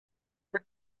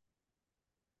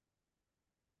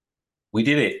We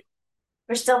did it.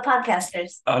 We're still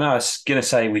podcasters. Oh no, I was gonna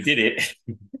say we did it.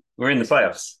 We're in the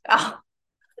playoffs. Oh,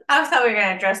 I thought we were going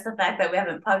to address the fact that we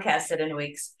haven't podcasted in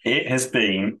weeks. It has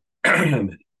been a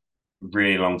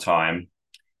really long time.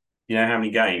 You know how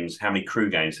many games, how many crew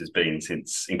games has been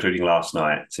since, including last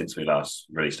night, since we last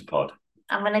released a pod?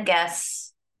 I'm going to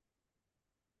guess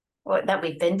what that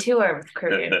we've been to or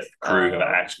crew That games. crew have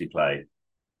actually played.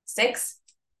 Six?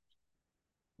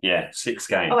 Yeah, six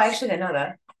games. Oh, I actually didn't know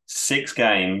that. Six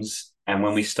games. And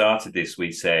when we started this,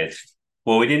 we said,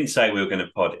 well, we didn't say we were going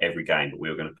to pod every game, but we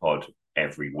were going to pod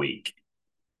every week,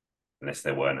 unless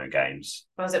there were no games.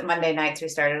 What was it, Monday nights we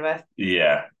started with?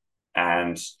 Yeah.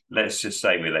 And let's just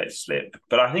say we let it slip.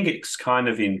 But I think it's kind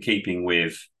of in keeping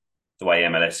with the way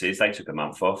MLS is. They took a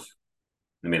month off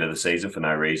in the middle of the season for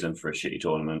no reason, for a shitty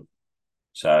tournament.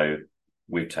 So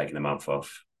we've taken a month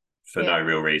off for no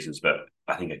real reasons, but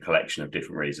I think a collection of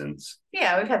different reasons.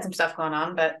 Yeah, we've had some stuff going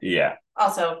on, but Yeah.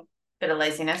 also a bit of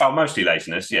laziness. Oh, mostly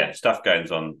laziness. Yeah. Stuff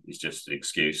going on is just an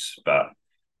excuse. But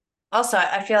Also,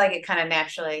 I feel like it kind of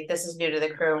naturally, this is new to the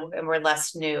crew and we're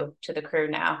less new to the crew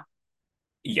now.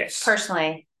 yes.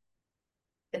 Personally,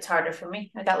 it's harder for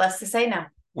me. I got less to say now.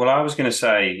 Well, I was going to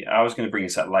say, I was going to bring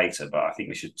this up later, but I think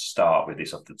we should start with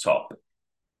this off the top.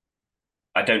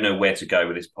 I don't know where to go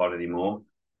with this pod anymore.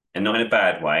 And not in a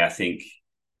bad way. I think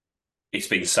it's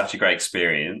been such a great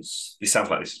experience. This sounds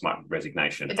like this is my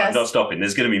resignation. I'm not stopping.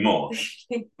 There's going to be more.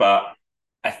 But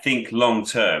I think long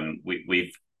term,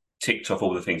 we've ticked off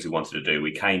all the things we wanted to do.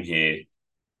 We came here,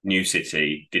 new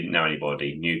city, didn't know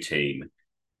anybody, new team.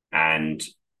 And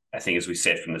I think, as we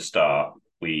said from the start,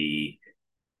 we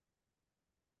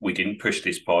didn't push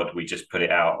this pod. We just put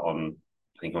it out on,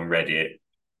 I think, on Reddit.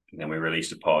 And then we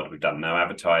released a pod. We've done no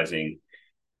advertising.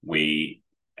 We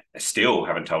still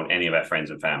haven't told any of our friends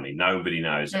and family. Nobody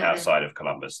knows outside of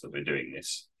Columbus that we're doing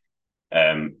this.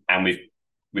 And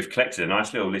we've collected a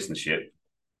nice little listenership.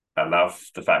 I love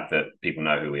the fact that people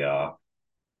know who we are.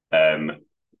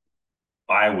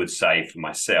 I would say for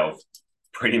myself,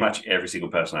 pretty much every single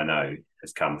person I know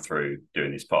has come through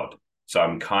doing this pod. So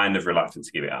I'm kind of reluctant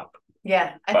to give it up.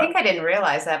 Yeah, I think I didn't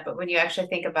realize that, but when you actually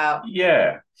think about...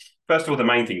 Yeah. First of all, the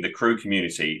main thing, the crew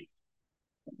community,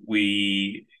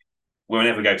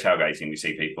 whenever we go tailgating, we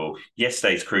see people.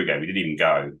 Yesterday's crew game, we didn't even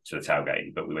go to the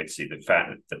tailgate, but we went to see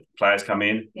the players come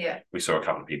in. Yeah. We saw a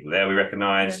couple of people there we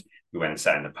recognised. Yeah. We went and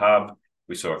sat in the pub.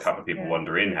 We saw a couple of people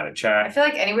wander in, had a chat. I feel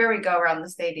like anywhere we go around the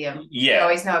stadium, you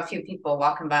always know a few people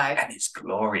walking by. And it's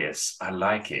glorious. I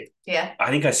like it. Yeah. I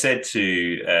think I said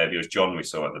to, it was John we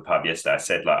saw at the pub yesterday, I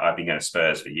said, like, I've been going to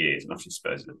Spurs for years, and obviously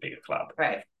Spurs is a bigger club.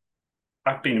 Right.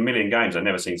 I've been to a million games. I've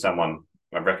never seen someone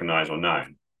I've recognised or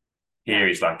known. Here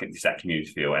is like it's that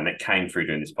community feel, and it came through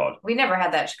doing this pod. We never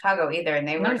had that in Chicago either, and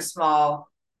they were small.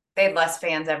 They had less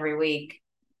fans every week.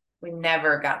 We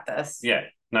never got this. Yeah.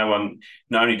 Not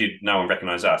only did no one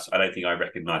recognise us, I don't think I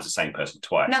recognised the same person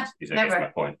twice. No, never. My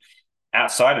point.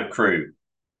 Outside of crew,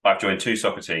 I've joined two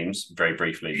soccer teams very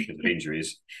briefly because of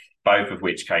injuries, both of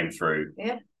which came through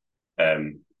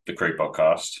the crew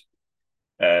podcast.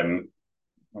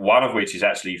 One of which is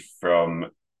actually from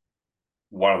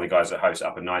one of the guys that hosts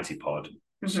Upper 90 Pod.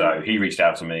 Mm-hmm. So he reached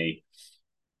out to me,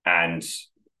 and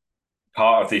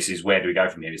part of this is where do we go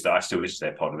from here is that I still listen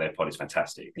to their pod, and their pod is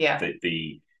fantastic. Yeah.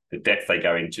 The depth they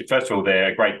go into. First of all,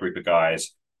 they're a great group of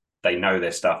guys. They know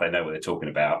their stuff. They know what they're talking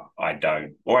about. I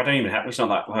don't. Or I don't even have, it's not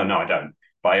like, well, no, I don't.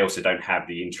 But I also don't have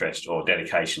the interest or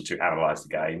dedication to analyse the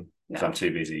game. No. So I'm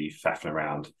too busy faffing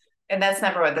around. And that's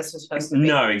never what this was supposed to be.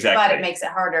 No, exactly. But it makes it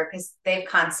harder because they've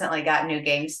constantly got new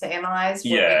games to analyze.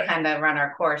 We kind of run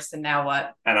our course, and now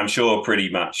what? And I'm sure pretty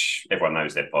much everyone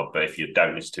knows their pod, but if you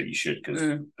don't listen to it, you should,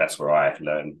 because that's where I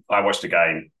learn. I watched the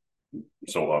game,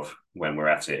 sort of, when we're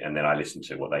at it, and then I listen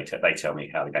to what they tell me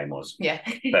how the game was. Yeah.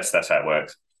 That's how it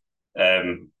works.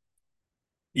 So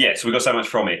we got so much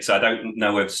from it, so I don't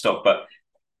know where to stop, but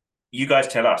you guys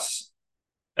tell us.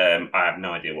 I have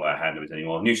no idea what our handle is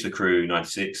anymore. New to the crew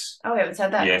 96. Oh, we haven't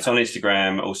said that. Yeah, it's on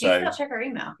Instagram. Also, you still check our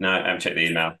email. No, I haven't checked the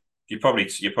email. You're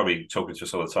probably talking to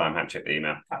us all the time. Haven't checked the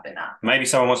email. Probably not. Maybe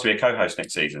someone wants to be a co-host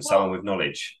next season. Someone with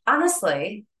knowledge.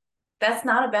 Honestly, that's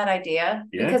not a bad idea.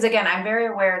 Yeah. Because again, I'm very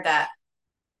aware that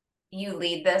you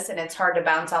lead this, and it's hard to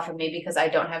bounce off of me because I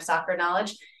don't have soccer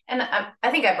knowledge. And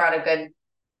I think I brought a good,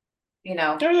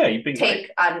 you've been take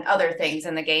on other things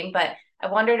in the game. But I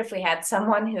wondered if we had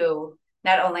someone who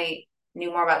not only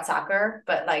knew more about soccer,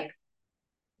 but like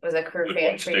was a crew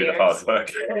fan for years. Do the hard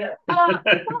work. Well,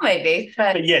 maybe.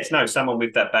 But yes, no, someone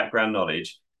with that background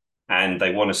knowledge, and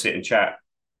they want to sit and chat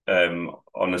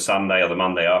on the Sunday or the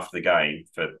Monday after the game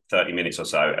for 30 minutes or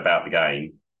so about the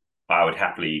game. I would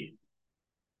happily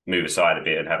move aside a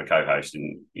bit and have a co-host,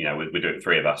 and we'll do it,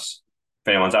 three of us. If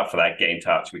anyone's up for that, get in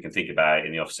touch. We can think about it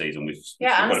in the off season.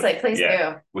 Honestly, please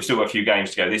do. We've still got a few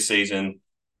games to go this season.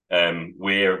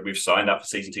 We've signed up for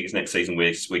season tickets next season.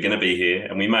 We're going to be here,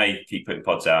 and we may keep putting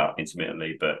pods out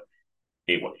intermittently, but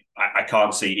I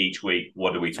can't see each week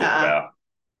what do we talk about.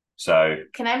 So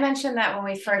can I mention that when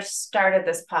we first started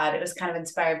this pod, it was kind of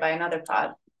inspired by another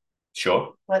pod?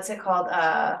 Sure. What's it called?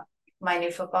 My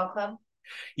New Football Club.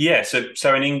 Yeah,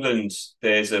 so in England,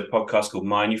 there's a podcast called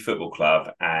My New Football Club,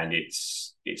 and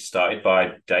it's started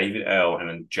by David L.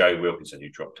 and Joe Wilkinson, who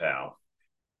dropped out.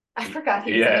 I forgot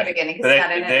he was in the beginning.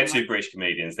 They're two British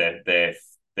comedians. They're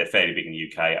fairly big in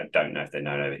the UK. I don't know if they're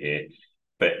known over here,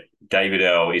 but David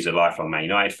L. is a lifelong Man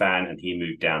United fan, and he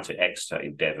moved down to Exeter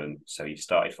in Devon. So he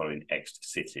started following Exeter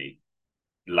City,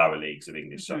 lower leagues of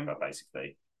English soccer,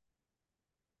 basically.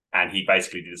 And he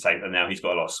basically did the same. And now he's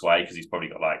got a lot of sway because he's probably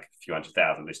got like a few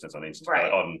 100,000 listeners on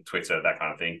Instagram, on Twitter, that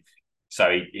kind of thing.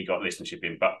 So he got listenership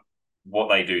in. But what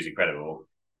they do is incredible.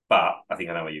 But I think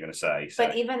I know what you're going to say. So.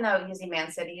 But even though he's in Man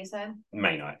City, you said?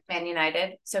 Man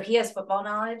United. So he has football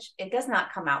knowledge. It does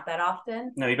not come out that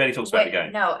often. No, he barely talks about the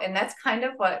game. No, and that's kind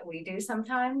of what we do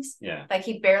sometimes. Yeah. Like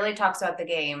he barely talks about the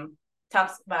game,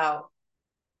 talks about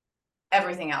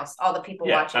everything else, all the people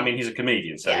watching. I mean, he's a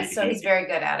comedian, so he's very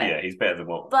good at it. Yeah, he's better than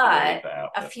what. But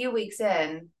a few weeks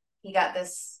in, he got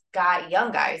this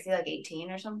young guy. Is he like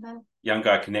 18 or something? Young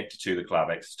guy connected to the club,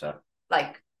 Exeter.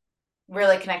 Like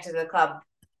really connected to the club.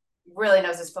 Really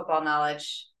knows his football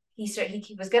knowledge. He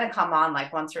was going to come on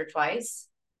like once or twice,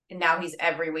 and now he's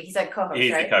every week. He's like co-host.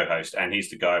 He's the co-host, and he's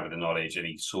the guy with the knowledge, and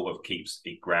he sort of keeps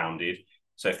it grounded.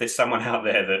 So if there's someone out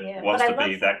there that wants to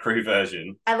be that crew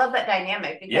version, I love that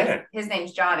dynamic because his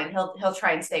name's John, and he'll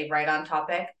try and stay right on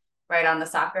topic, right on the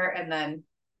soccer, and then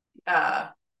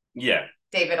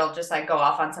David will just like go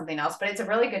off on something else. But it's a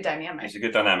really good dynamic. It's a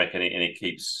good dynamic, and it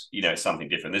keeps it's something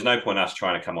different. There's no point us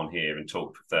trying to come on here and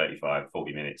talk for 35,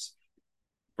 40 minutes,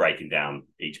 breaking down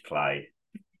each play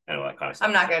and all that kind of stuff.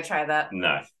 I'm not going to try that.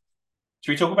 No.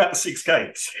 Should we talk about the 6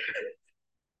 games?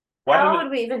 How would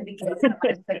we even begin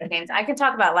the games? I can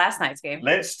talk about last night's game.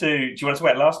 Do you want to talk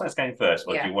about last night's game first,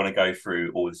 or do you want to go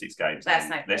through all the 6 games?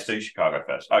 Let's do Chicago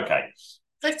first. Okay.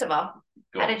 First of all,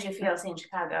 how did you feel seeing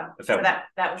Chicago? So that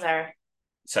was our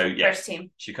first team.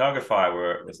 Chicago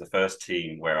Fire was the first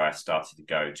team where I started to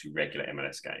go to regular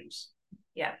MLS games.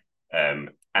 Yeah. And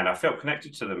I felt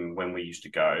connected to them when we used to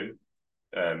go,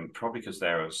 probably because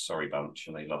they're a sorry bunch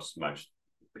and they lost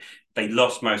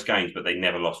most games, but they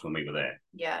never lost when we were there.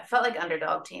 Yeah, it felt like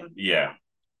underdog team. Yeah.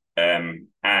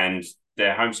 And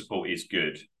their home support is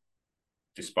good,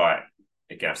 despite,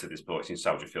 again, I said this before, it's in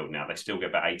Soldier Field now. They still get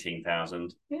about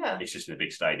 18,000. Yeah. It's just in a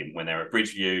big stadium. When they're at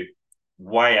Bridgeview,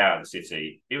 way out of the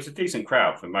city, it was a decent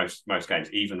crowd for most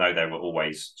games, even though they were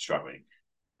always struggling.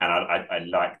 And I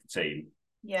liked the team.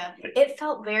 Yeah. It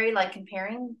felt very like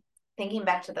thinking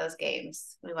back to those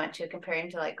games we went to, comparing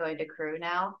to like going to Crew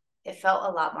now. It felt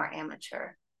a lot more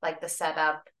amateur, like the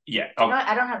setup. Yeah.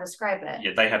 I don't know how to describe it.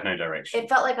 Yeah, they had no direction. It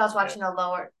felt like I was watching a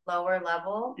lower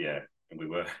level. Yeah, and we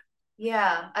were.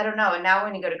 Yeah, I don't know. And now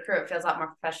when you go to Crew, it feels a lot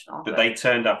more professional. But they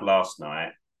turned up last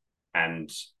night, and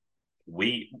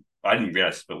I didn't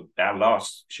realize, but our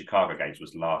last Chicago games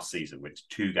was last season, with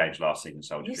 2 games last season.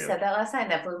 You said that last night,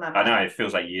 and that blew my mind. I know, it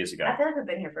feels like years ago. I feel like I've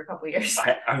been here for a couple of years.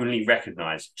 I only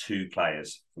recognised 2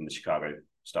 players from the Chicago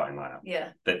starting lineup.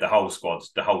 Yeah. The whole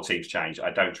squad's, the whole team's changed. I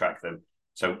don't track them.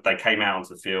 So they came out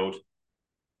onto the field.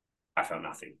 I felt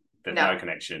nothing. There's no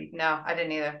connection. No, I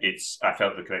didn't either. I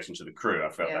felt the connection to the Crew. I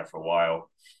felt that for a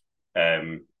while.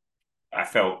 I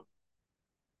felt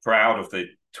proud of the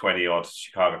 20-odd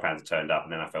Chicago fans that turned up,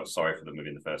 and then I felt sorry for them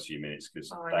within the first few minutes because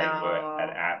they were an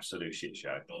absolute shit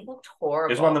show. They looked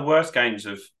horrible. It was one of the worst games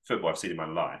of football I've seen in my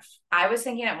life. I was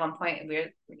thinking at one point we were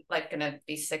like going to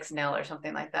be 6-0 or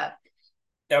something like that.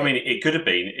 I mean, it could have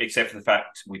been, except for the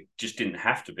fact we just didn't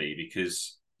have to be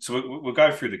because... So we'll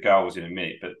go through the goals in a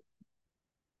minute, but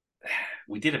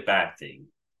we did a bad thing.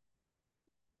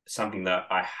 Something that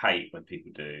I hate when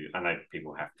people do. I know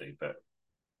people have to, but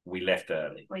we left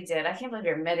early. We did. I can't believe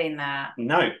you're admitting that.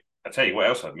 No. I'll tell you what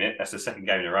else I admit. That's the second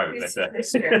game in a row.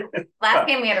 Last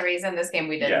game we had a reason. This game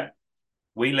we didn't. Yeah.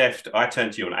 We left. I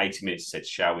turned to you on 80 minutes and said,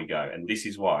 shall we go? And this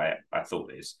is why I thought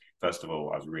this. First of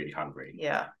all, I was really hungry.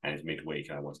 Yeah. And it's midweek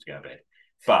and I wanted to go to bed.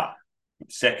 But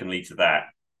secondly to that,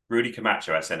 Rudy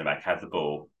Camacho, our centre-back, had the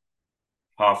ball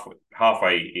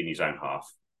halfway in his own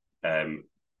half.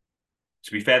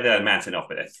 To be fair, they're a man sent off,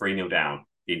 but they're 3-0 down.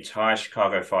 The entire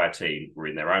Chicago Fire team were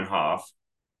in their own half.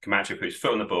 Camacho put his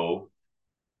foot on the ball,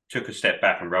 took a step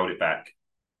back and rolled it back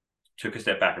took a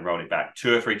step back and rolled it back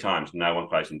 2 or 3 times. No one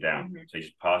closed him down. So he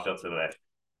just passed it up to the left.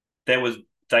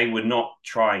 They were not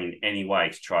trying in any way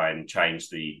to try and change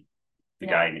the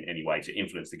game in any way, to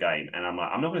influence the game. And I'm like,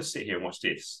 I'm not going to sit here and watch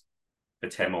this for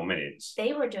 10 more minutes.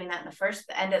 They were doing that in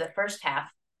the end of the first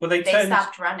half. Well, they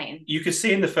stopped running. You could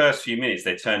see in the first few minutes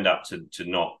they turned up to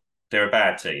not. They're a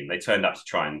bad team. They turned up to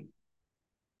try and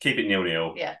keep it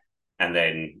 0-0. Yeah. And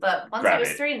then, but once it was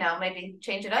 3-0, maybe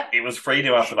change it up. It was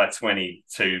 3-0 after like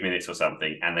 22 minutes or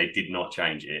something, and they did not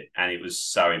change it, and it was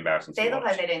so embarrassing. They looked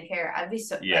like they didn't care. I'd be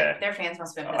so like, their fans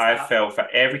must have been pissed off. Felt for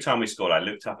every time we scored, I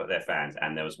looked up at their fans,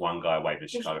 and there was one guy waving a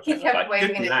Chicago flag. Kept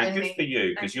waving good for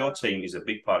you, because your team is a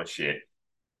big part of shit.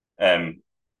 But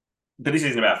this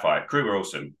isn't about fight. Crew were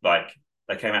awesome. Like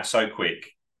they came out so quick.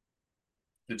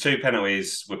 The 2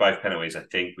 penalties were both penalties. I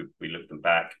think we looked them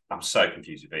back. I'm so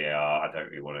confused with VAR. I don't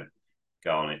really want to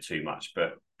go on it too much,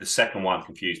 but the second one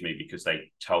confused me because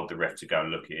they told the ref to go and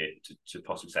look at it to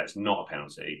possibly say it's not a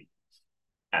penalty,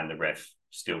 and the ref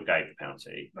still gave the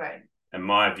penalty. Right. And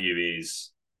my view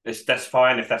is that's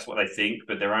fine if that's what they think,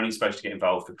 but they're only supposed to get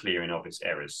involved for clear and obvious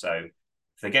errors. So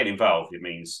if they get involved, it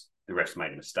means the ref's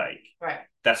made a mistake. Right.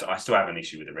 I still have an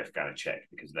issue with the ref going to check,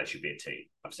 because they should be a team.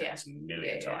 I've said this a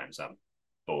million times. I'm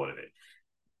bored of it.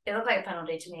 It looked like a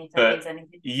penalty to me, if that means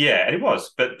anything. Yeah, and it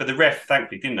was. But the ref,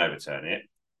 thankfully, didn't overturn it.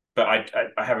 But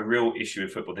I have a real issue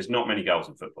with football. There's not many goals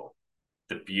in football.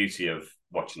 The beauty of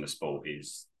watching the sport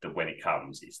is that when it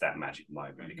comes, it's that magic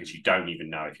moment, because you don't even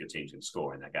know if your team's going to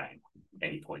score in that game,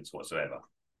 any points whatsoever.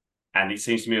 And it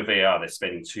seems to me with VAR, they're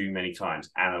spending too many times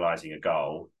analysing a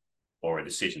goal or a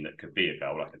decision that could be a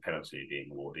goal, like a penalty being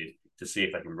awarded, to see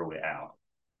if they can rule it out.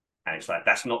 And it's like,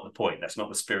 that's not the point. That's not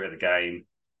the spirit of the game.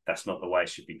 That's not the way it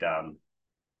should be done.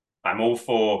 I'm all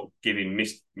for giving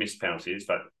missed penalties,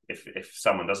 but if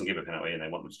someone doesn't give a penalty and they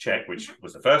want them to check, which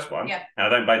was the first one, and I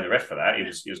don't blame the ref for that. He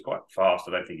was quite fast.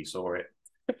 I don't think he saw it.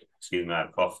 Excuse me, I have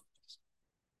a cough.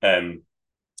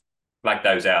 Flag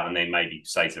those out, and then maybe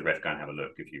say to the ref, go and have a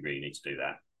look if you really need to do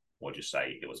that, or just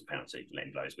say it was a penalty and let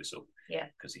him blow his whistle. Yeah,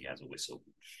 because he has a whistle.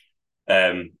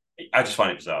 I just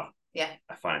find it bizarre. Yeah,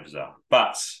 I find it bizarre.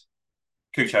 But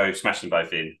Cucho smashed them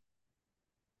both in.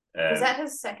 Was that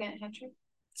his second hat-trick?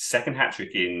 Second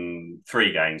hat-trick in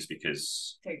 3 games,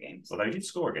 because... 3 games. Although he did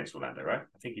score against Orlando, right?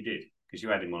 I think he did, because you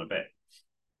had him on a bet.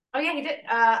 Oh, yeah, he did.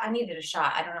 I needed a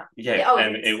shot. I don't know.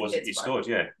 Yeah, he scored,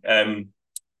 yeah.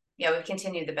 Yeah, we've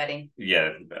continued the betting. Yeah,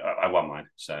 I won mine,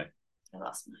 so... I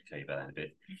lost mine. I'll tell you about that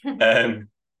in a bit.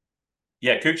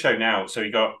 Yeah, Cucho now, so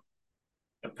he got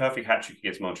a perfect hat-trick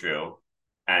against Montreal,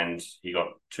 and he got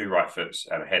 2 right foots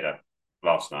and a header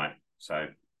last night, so...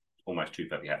 almost 2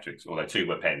 perfect hat-tricks, although 2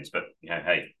 were pens, but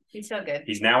hey. He's so good.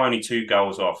 He's now only 2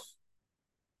 goals off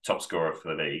top scorer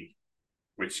for the league,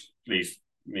 which leaves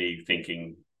me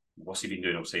thinking, what's he been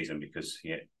doing all season? Because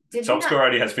top scorer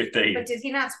only has 15. But did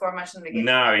he not score much in the beginning?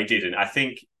 No, he didn't. I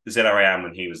think Zelarayán,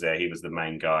 when he was there, he was the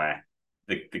main guy.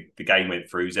 The game went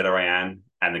through Zelarayán,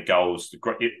 and the goals,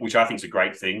 which I think is a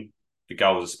great thing, the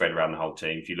goals are spread around the whole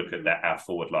team. If you look at that, our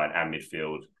forward line and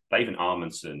midfield, but even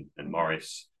Armandson and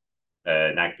Morris,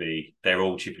 Nagby, they're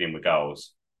all chipping in with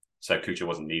goals. So Cucho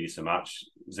wasn't needed so much.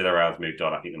 Zelarayán's moved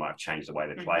on. I think they might have changed the way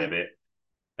they play a bit.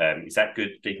 Is that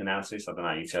good, deep analysis? I don't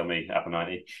know. You tell me, upper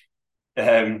 90.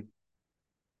 The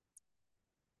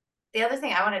other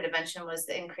thing I wanted to mention was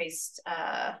the increased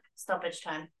stoppage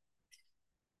time.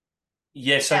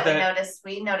 Yeah, so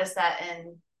we noticed that,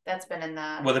 and that's been in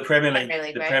the Premier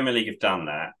League. Premier League have done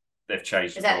that. They've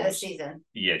changed. Is that this season?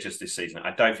 Yeah, just this season.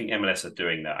 I don't think MLS are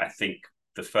doing that. I think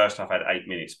the first half had 8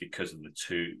 minutes because of the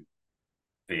 2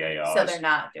 VARs. So they're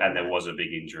not doing there was a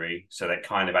big injury. So they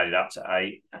kind of added up to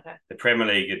 8. Okay. The Premier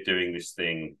League are doing this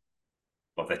thing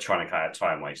of they're trying to cut out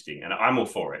time wasting. And I'm all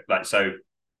for it. Like, so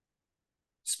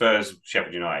Spurs,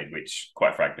 Sheffield United, which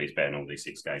quite frankly is better than all these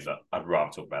 6 games, but I'd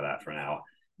rather talk about that for an hour.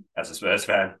 As a Spurs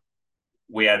fan,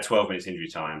 we had 12 minutes injury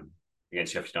time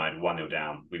against Sheffield United, 1-0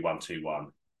 down. We won 2-1.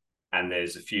 And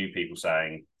there's a few people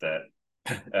saying that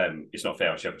it's not fair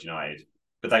on Sheffield United,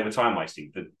 but they were time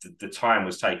wasting. The time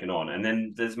was taken on. And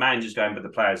then there's managers going, but the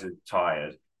players are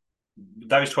tired.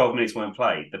 Those 12 minutes weren't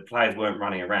played. The players weren't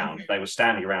running around. They were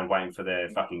standing around waiting for their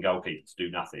fucking goalkeeper to do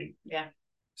nothing. Yeah.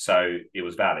 So it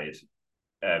was valid.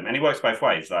 And it works both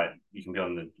ways. Like, you can be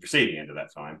on the receiving end of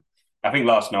that time. I think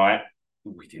last night,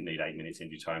 we didn't need 8 minutes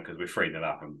injury time because we're 3-0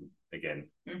 up, and again,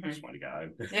 I just want to go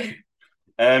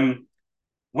home.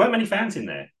 Weren't many fans in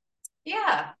there.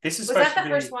 Yeah. Was that the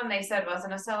first one they said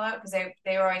wasn't a sellout? Because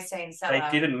they were always saying sellout.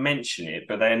 They didn't mention it,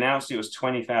 but they announced it was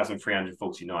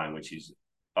 20,349, which is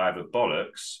either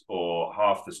bollocks or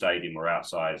half the stadium were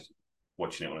outside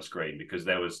watching it on a screen because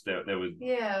there was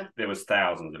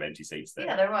thousands of empty seats there.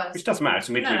 Yeah, there was. Which doesn't matter. It's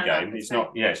a midweek game. It's fine.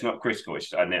 not. Yeah, it's not critical. It's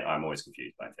just, I'm always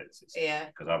confused by tendencies. Yeah,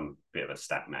 because I'm a bit of a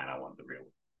stat man. I want the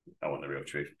real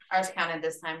truth. Ours counted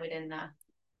this time. We didn't.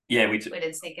 Yeah, we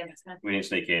didn't sneak in this time. We didn't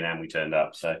sneak in, and we turned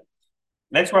up. So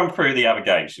let's run through the other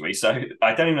games, shall we? So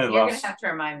I don't even know the You're last. You're gonna have to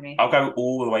remind me. I'll go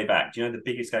all the way back. Do you know the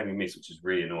biggest game we missed, which is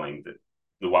really annoying? That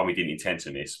the one we didn't intend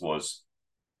to miss was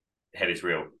Head is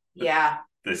Real. Yeah.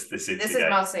 This is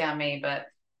mostly on me, but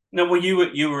no, well, you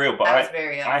were ill, but I was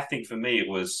very ill. I think for me it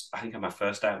was. I think on my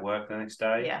first day at work the next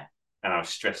day. Yeah. And I was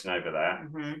stressing over that.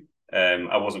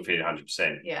 Mm-hmm. I wasn't feeling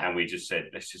 100%. Yeah. And we just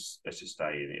said, let's just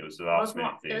stay in. It was the last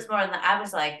minute thing. It was more than that. I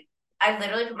was like, I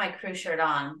literally put my crew shirt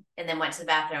on and then went to the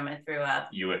bathroom and threw up.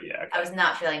 You were, yeah. Okay. I was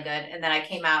not feeling good, and then I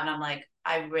came out and I'm like,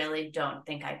 I really don't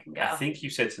think I can go. I think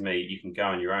you said to me, you can go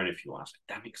on your own if you want. I was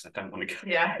like, damn it, because I don't want to go.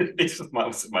 Yeah. This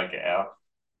might get out.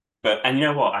 And you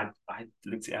know what? I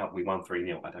looked it up. We won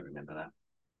 3-0. I don't remember that.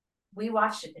 We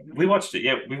watched it, didn't we? We watched it,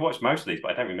 yeah. We watched most of these,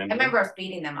 but I don't remember. I remember us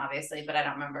beating them, obviously, but I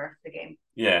don't remember the game.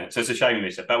 Yeah, so it's a shame we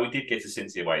missed it. But we did get to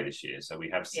Cincy away this year, so we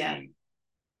have seen. Yeah.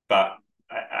 But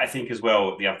I think as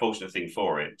well, the unfortunate thing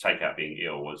for it, take out being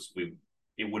ill, was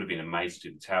it would have been amazing to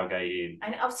do the tailgating.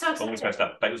 I was so excited. All this kind of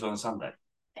stuff, but it was on a Sunday.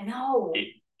 I know.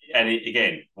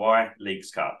 Again, why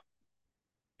Leagues Cup?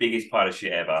 Biggest pile of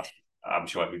shit ever. I'm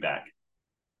sure I'll be back.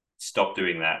 Stop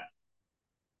doing that.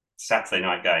 Saturday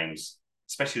night games,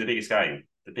 especially the biggest game.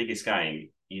 The biggest game,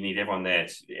 you need everyone there.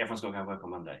 Everyone's got to go work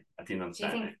on Monday. I didn't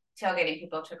understand. Do you think tailgating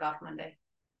people took off Monday?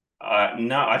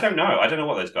 No, I don't know. I don't know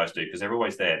what those guys do because they're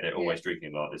always there. They're always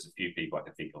drinking a lot. There's a few people I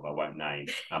can think of. I won't name.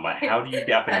 I'm like, how do you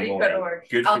get up in the morning?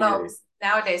 Good for you.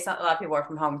 Nowadays, a lot of people work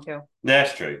from home too.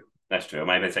 That's true. Or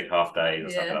maybe they take half days or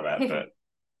something like that. But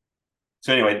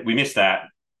so anyway, we missed that,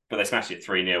 but they smashed it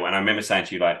 3-0. And I remember saying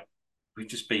to you, like, we've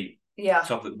just beat. Yeah.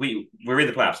 We're in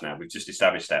the playoffs now. We've just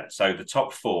established that. So the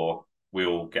top 4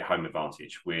 will get home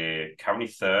advantage. We're currently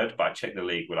 3rd, but I checked the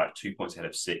league. We're like 2 points ahead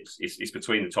of 6. It's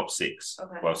between the top 6.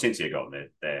 Okay. Well, Cincy have got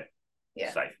they're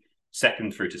safe.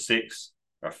 2nd through to 6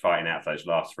 are fighting out for those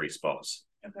last 3 spots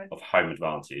of home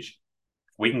advantage.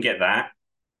 If we can get that,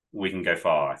 we can go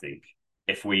far, I think.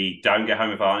 If we don't get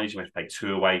home advantage, we have to play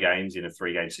 2 away games in a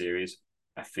 3-game series.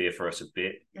 I fear for us a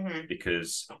bit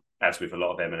because, as with a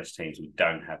lot of MLS teams, we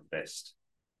don't have the best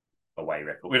away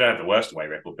record. We don't have the worst away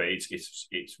record, but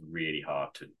it's really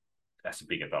hard to. That's a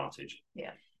big advantage.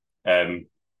 Yeah.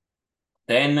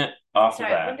 Then after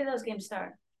that, when do those games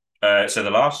start? So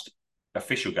the last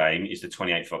official game is the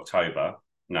 28th of October.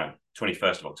 No,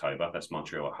 21st of October. That's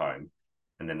Montreal at home,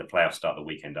 and then the playoffs start the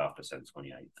weekend after, so the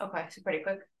 28th. Okay, so pretty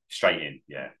quick. Straight in,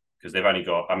 yeah, because they've only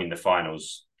got. I mean, the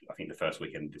finals. I think the first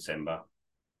weekend in December.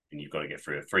 And you've got to get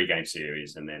through a 3-game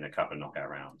series and then a couple of knockout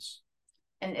rounds.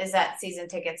 And is that season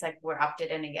tickets like we're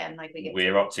opted in again? Like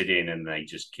we're opted in, and they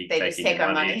just take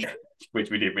our money,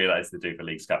 which we didn't realize to do for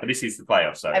Leagues Cup. But this is the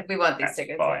playoffs, so we want these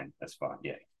tickets. Fine, that's fine.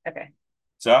 Yeah. Okay.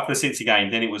 So after the Cincy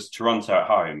game, then it was Toronto at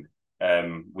home.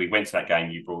 We went to that game.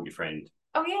 You brought your friend.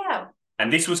 Oh yeah.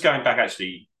 And this was going back.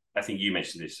 Actually, I think you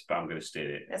mentioned this, but I'm going to steal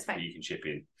it. That's fine. So you can chip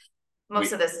in.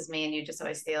 Most of this is me, and you just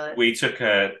always steal it. We took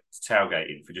a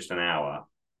tailgating for just an hour.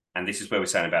 And this is where we're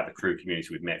saying about the crew community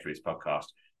we've met for this podcast.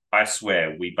 I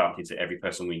swear we bumped into every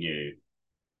person we knew.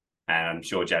 And I'm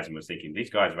sure Jasmine was thinking, these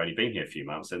guys have only been here a few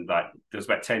months. And like there was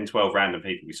about 10, 12 random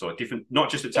people we saw, different, not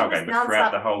just at tailgate, but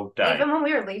throughout the whole day. Even when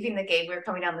we were leaving the game, we were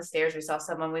coming down the stairs, we saw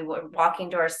someone, we were walking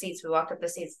to our seats, we walked up the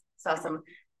seats, saw someone.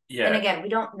 Yeah. And again, we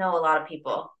don't know a lot of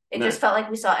people. It just felt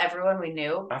like we saw everyone we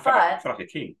knew. I felt like a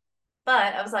king.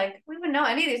 But I was like, we would know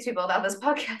any of these people without this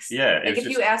podcast. Yeah. Like if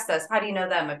you asked us, how do you know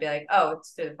them? I'd be like, oh,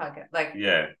 it's through the podcast. Like,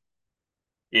 yeah.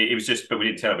 It was just, but we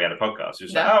didn't tell them we had a podcast. It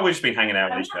was like, oh, we've just been hanging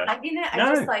out with each other. I didn't.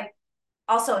 I just like,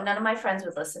 also, none of my friends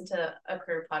would listen to a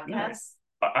career podcast.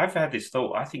 No. I've had this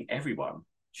thought. I think everyone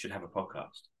should have a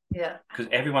podcast. Yeah. Because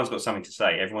everyone's got something to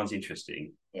say. Everyone's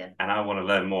interesting. Yeah. And I want to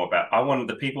learn more about, I want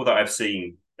the people that I've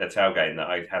seen at tailgate that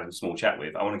I've had a small chat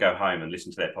with, I want to go home and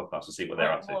listen to their podcast and see what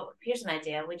they're up to. Well, here's an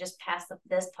idea. We just pass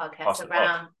this podcast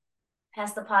around.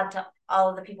 Pass the pod to all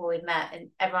of the people we've met, and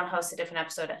everyone hosts a different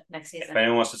episode next season. If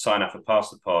anyone wants to sign up for Pass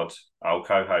the Pod, I'll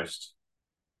co-host.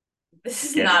 This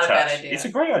is not a bad idea. It's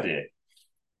a great idea.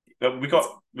 But we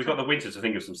got the winter to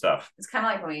think of some stuff. It's kind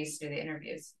of like when we used to do the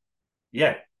interviews.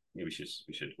 Yeah, we should.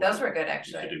 Those were good,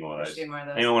 actually. We should do more of those. Do more of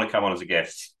those. Anyone want to come on as a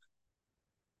guest?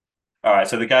 All right,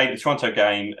 so the Toronto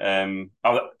game.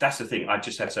 That's the thing. I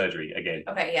just had surgery again.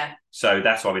 Okay, yeah. So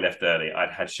that's why we left early.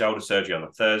 I'd had shoulder surgery on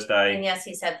a Thursday. And yes,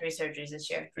 he's had 3 surgeries this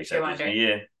year. 3 surgeries in a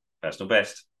year. Personal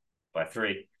best by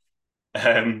 3.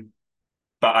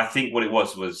 But I think what it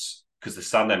was because the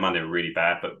Sunday and Monday were really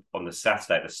bad, but on the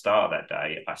Saturday at the start of that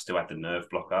day, I still had the nerve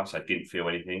blocker, so I didn't feel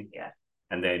anything. Yeah.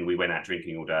 And then we went out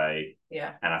drinking all day.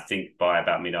 Yeah. And I think by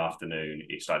about mid-afternoon,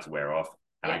 it started to wear off.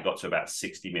 And I got to about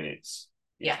 60 minutes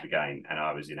into the game, and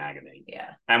I was in agony. Yeah.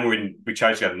 And we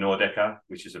chose to go to Nordeca,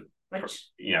 which is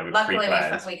luckily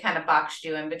we kind of boxed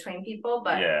you in between people,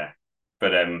 but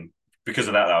but because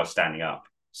of that, I was standing up,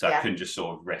 so I couldn't just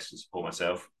sort of rest and support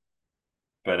myself.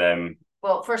 But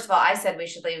well, first of all, I said we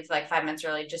should leave like 5 minutes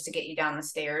early just to get you down the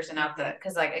stairs and out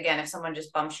because like again, if someone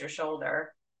just bumps your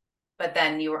shoulder, but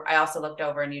then I also looked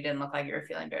over and you didn't look like you were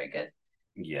feeling very good.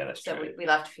 Yeah, that's true. So we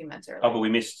left a few minutes early. Oh, but we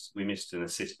missed an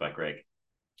assist by Greg.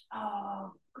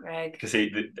 Oh, Greg. Because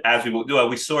as we walked, well,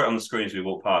 we saw it on the screen as we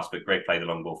walked past, but Greg played the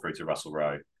long ball through to Russell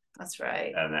Rowe. That's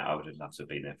right. And I would have loved to have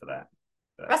been there for that.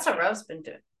 But Russell Rowe's been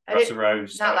doing. Russell Rowe,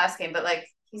 not last game, but like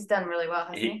he's done really well,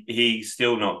 hasn't he? He's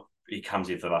still not. He comes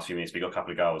in for the last few minutes. We got a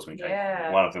couple of goals when he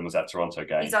came. One of them was that Toronto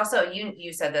game. He's also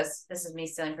you said this. This is me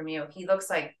stealing from you. He looks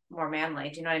like more manly.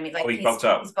 Do you know what I mean? Like he's bulked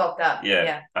up. He's bulked up.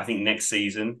 Yeah. I think next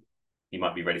season he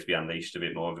might be ready to be unleashed a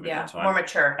bit more. More time. More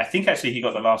mature. I think actually he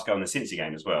got the last goal in the Cincy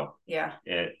game as well. Yeah.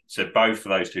 So both of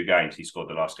those two games he scored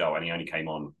the last goal, and he only came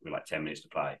on with like 10 minutes to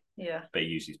play. Yeah. But he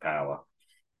used his power.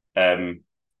 Then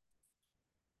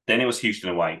it was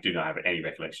Houston away. Do not have any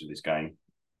recollection of this game.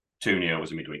 2-0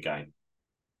 was a midweek game.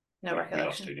 No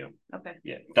recollection. We lost 2-0. Okay.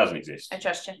 Yeah, it doesn't exist. I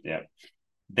trust you. Yeah.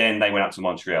 Then they went up to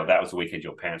Montreal. That was the weekend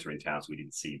your parents were in town, so we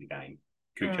didn't see the game.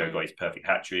 Cucho got his perfect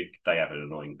hat trick. They have an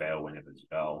annoying bell whenever there's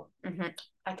a goal. Mm-hmm.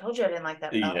 I told you I didn't like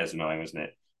that bell. Yeah, it's annoying, wasn't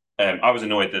it? I was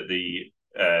annoyed that the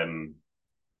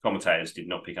commentators did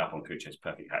not pick up on Cucho's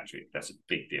perfect hat trick. That's a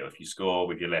big deal. If you score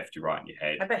with your left, your right, and your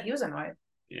head. I bet he was annoyed.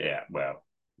 Yeah, well,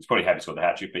 he's probably happy to score the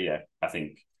hat trick, but yeah, I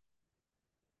think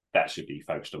that should be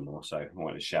focused on more. So I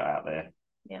wanted to shout out there.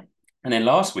 Yeah. And then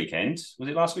last weekend, was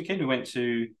it last weekend? We went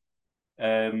to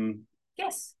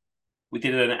yes. We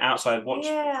did an outside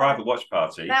private watch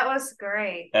party. That was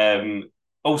great.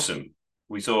 Awesome.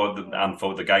 We saw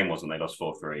the game wasn't. They lost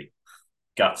 4-3.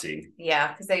 Gutting.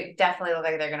 Yeah, because they definitely look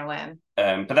like they're going to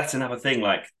win. But that's another thing.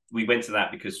 Like we went to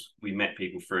that because we met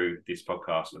people through this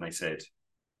podcast, and they said, "Do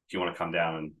you want to come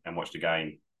down and watch the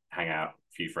game, hang out,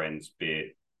 a few friends,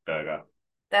 beer, burger?"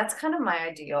 That's kind of my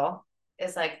ideal.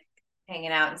 Is like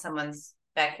hanging out in someone's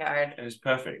backyard. It was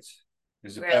perfect. It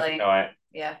was a really perfect night.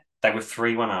 Yeah. They were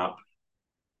 3-1 up.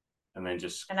 And then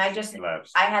I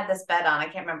had this bet on, I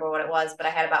can't remember what it was, but I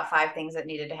had about 5 things that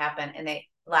needed to happen. And the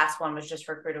last one was just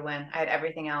for Crew to win. I had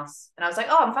everything else. And I was like,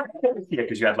 oh, I'm fucking. Yeah,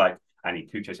 because you had like, I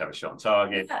need Kuchos to have a shot on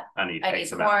target. Yeah. I need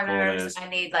corners. I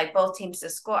need like both teams to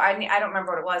score. I don't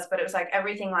remember what it was, but it was like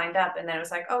everything lined up. And then it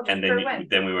was like, oh, just Crew win.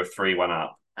 Then we were 3-1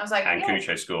 up. I was like, and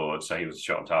Cucho scored, so he was a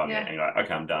shot on target. And you're like,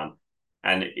 okay, I'm done.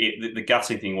 And the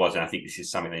gutting thing was, and I think this is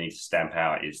something they need to stamp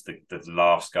out, is the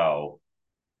last goal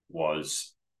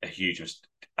was a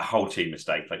whole team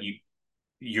mistake. Like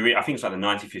I think it's like the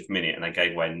 95th minute, and they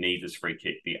gave away a needless free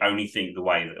kick. The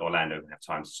way that Orlando would have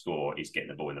time to score is getting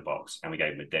the ball in the box, and we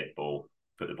gave them a dead ball,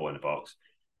 put the ball in the box.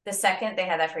 The second they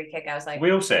had that free kick, I was like, we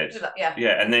all said,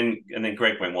 yeah, and then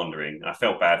Greg went wandering, and I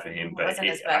felt bad for him, but I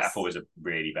thought it was a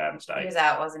really bad mistake. He was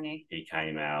out, wasn't he? He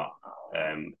came out.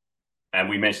 And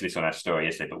we mentioned this on our story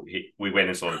yesterday, but we went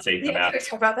and saw the team come out.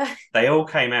 Talk about that. They all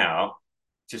came out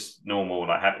just normal.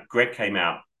 Greg came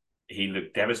out. He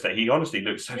looked devastated. He honestly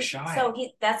looked so shy. So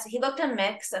he looked a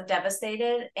mix of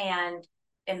devastated and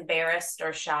embarrassed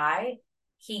or shy.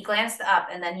 He glanced up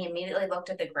and then he immediately looked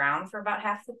at the ground for about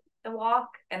half the walk,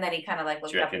 and then he kind of like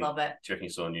looked up a little bit. Do you reckon he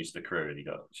saw news of the crew and he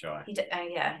got shy? He did,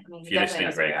 yeah. I mean, if you're listening,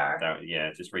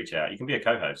 Greg, just reach out. You can be a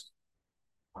co-host.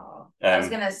 Oh, I was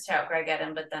gonna shout Greg at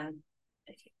him, but then.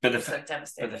 But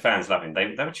the fans love him.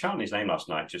 They were chanting his name last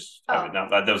night.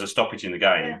 There was a stoppage in the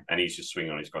game, and he's just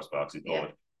swinging on his crossbar because he's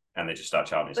bored, and they just start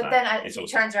chanting his name. But then he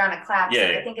turns around and claps.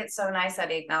 Yeah, I think it's so nice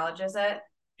that he acknowledges it.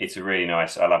 It's a really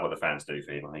nice. I love what the fans do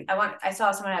for him. I think. I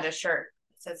saw someone had a shirt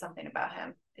that said something about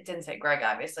him. It didn't say Greg,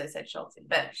 obviously. It said Schultz,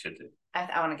 but should do.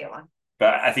 I want to get one.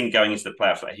 But I think going into the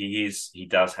playoffs, like he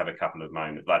does have a couple of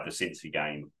moments, like the Cincy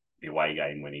game, the away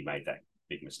game when he made that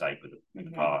big mistake with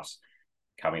the pass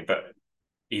coming, but.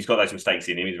 He's got those mistakes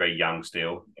in him. He's very young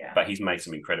still, but he's made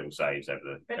some incredible saves over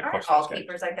the. But aren't all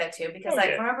keepers like that too? Because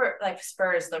remember, like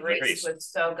Spurs, the Reese was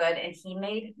so good, and he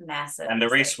made massive. And the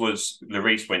Reese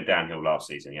went downhill last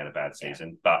season. He had a bad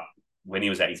season, but when he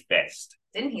was at his best,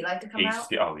 didn't he like to come out?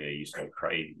 He used to go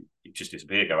crazy. He just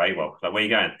disappeared, go AWOL. Like, where are you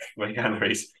going? Where are you going,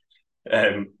 Reese?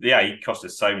 He cost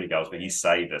us so many goals, but he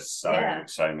saved us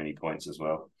so many points as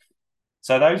well.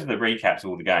 So those are the recaps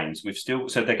of all the games. They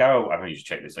go. I need to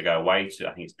check this. They go away to,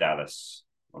 I think it's Dallas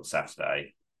on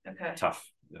Saturday. Okay. Tough.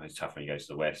 It's tough when you go to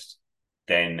the West.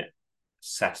 Then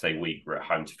Saturday week we're at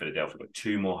home to Philadelphia. We've got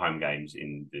 2 more home games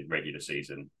in the regular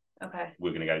season. Okay.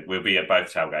 We're going to go. We'll be at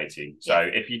both tailgating. So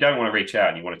if you don't want to reach out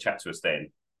and you want to chat to us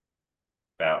then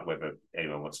about whether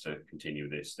anyone wants to continue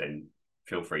with this, then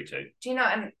feel free to. Do you know?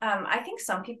 And I think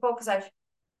some people, because I've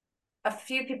a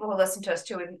few people who listen to us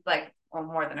too, like, well,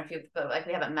 more than a few, but like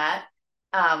we haven't met.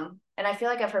 And I feel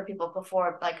like I've heard people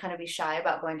before like kind of be shy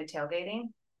about going to tailgating.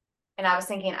 And I was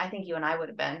thinking, I think you and I would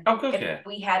have been. Oh, good. If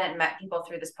we hadn't met people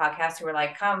through this podcast who were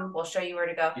like, come, we'll show you where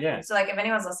to go. Yeah. So like if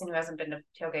anyone's listening who hasn't been to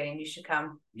tailgating, you should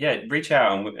come. Yeah, reach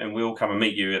out and we'll come and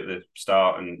meet you at the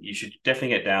start. And you should definitely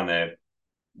get down there,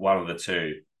 one of the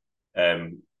two.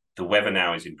 The weather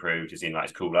now is improved, is in like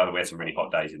it's cooler. We had some really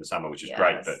hot days in the summer, which is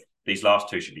great. But these last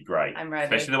 2 should be great. I'm ready.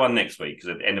 Especially the one next week, because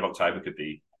at the end of October could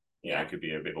be, you know, it could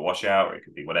be a bit of a washout or it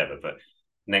could be whatever. But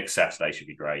next Saturday should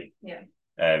be great. Yeah.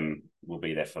 We'll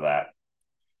be there for that.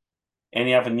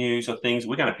 Any other news or things?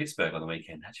 We're going to Pittsburgh on the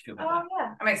weekend. How do you feel about that? Oh,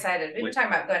 yeah. I'm excited. We've been talking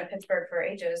about going to Pittsburgh for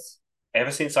ages.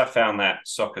 Ever since I found that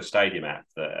soccer stadium app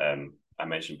that I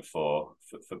mentioned before,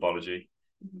 Footballogy,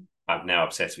 I'm now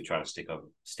obsessed with trying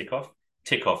to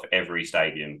tick off every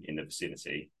stadium in the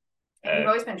vicinity. And you've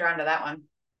always been drawn to that one.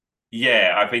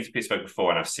 Yeah, I've been to Pittsburgh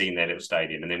before and I've seen their little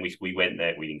stadium. And then we went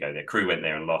there. We didn't go there. Crew went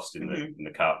there and lost in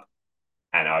the cup.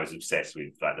 And I was obsessed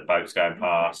with like the boats going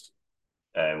past.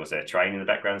 Was there a train in the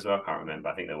background as well? I can't remember.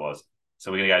 I think there was.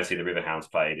 So we're going to go and see the Riverhounds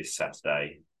play this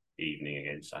Saturday evening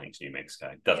against, I think it's New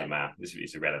Mexico. Doesn't matter.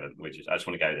 It's irrelevant. I just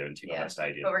want to go there and tick off that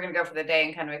stadium. But we're going to go for the day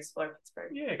and kind of explore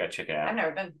Pittsburgh. Yeah, go check it out. I've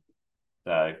never been.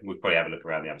 So we'll probably have a look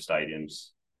around the other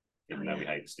stadiums, even though we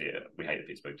hate the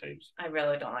Pittsburgh teams. I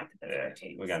really don't like the Pittsburgh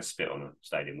teams. We're going to spit on a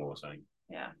stadium wall, so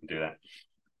yeah, we'll do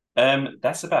that.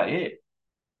 That's about it.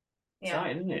 Yeah.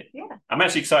 Exciting, isn't it? Yeah. I'm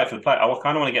actually excited for the play. I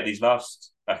kind of want to get these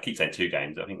last. I keep saying 2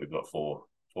 games. I think we've got 4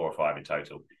 or 5 in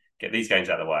total. Get these games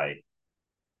out of the way.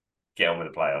 Get on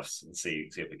with the playoffs and see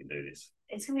if we can do this.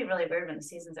 It's gonna be really weird when the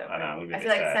season's over. I know. I feel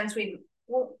like since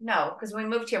no, because when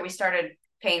we moved here, we started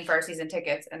paying for our season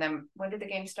tickets, and then when did the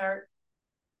game start?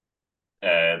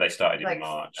 They started in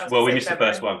March. Well, we missed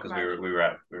February, the first one because we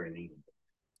were in England.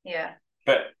 Yeah.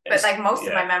 But like most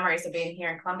of my memories of being here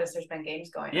in Columbus, there's been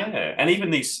games going on. Yeah, and even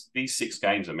these 6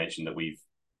 games I mentioned that we've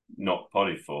not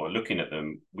potted for, looking at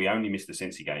them, we only missed the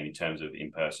Cincy game in terms of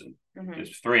in person.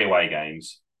 There's 3 away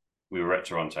games. We were at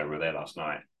Toronto, we were there last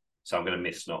night. So I'm going to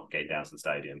miss not getting down to the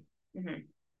stadium.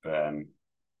 But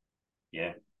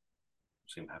yeah,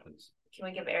 see what happens. Can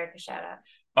we give Eric a shout out?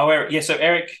 Oh, Eric. Yeah, so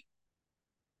Eric,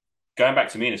 going back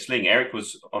to me in a sling, Eric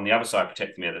was on the other side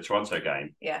protecting me at the Toronto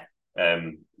game. Yeah.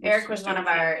 Eric was one of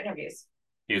our interviews.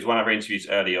 He was one of our interviews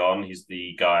early on. He's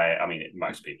the guy, I mean,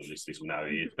 most people listening will know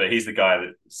who he is, but he's the guy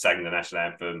that sang the national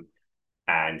anthem,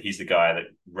 and he's the guy that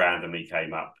randomly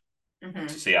came up to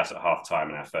see us at halftime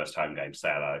in our first home game, say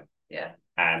hello. Yeah.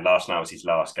 And last night was his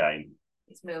last game.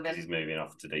 He's moving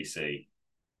off to DC.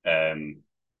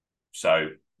 So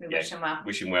we wish him well.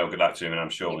 Wish him well. Good luck to him, and I'm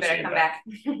sure we'll see him back.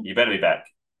 You better be back.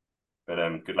 But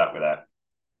good luck with that.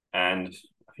 And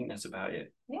I think that's about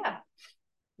it. Yeah.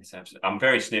 It's absolutely. I'm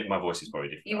very sniffed. My voice is probably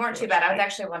different. You weren't too bad. I was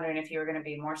actually wondering if you were going to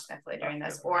be more sniffly during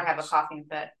this or have a coughing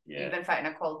fit. Yeah. You've been fighting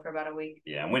a cold for about a week.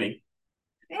 Yeah, I'm winning.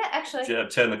 Yeah, actually.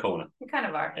 Turn the corner. You kind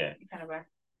of are. Yeah. You kind of are.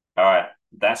 All right.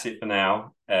 That's it for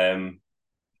now.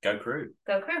 Go Crew.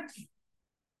 Go Crew.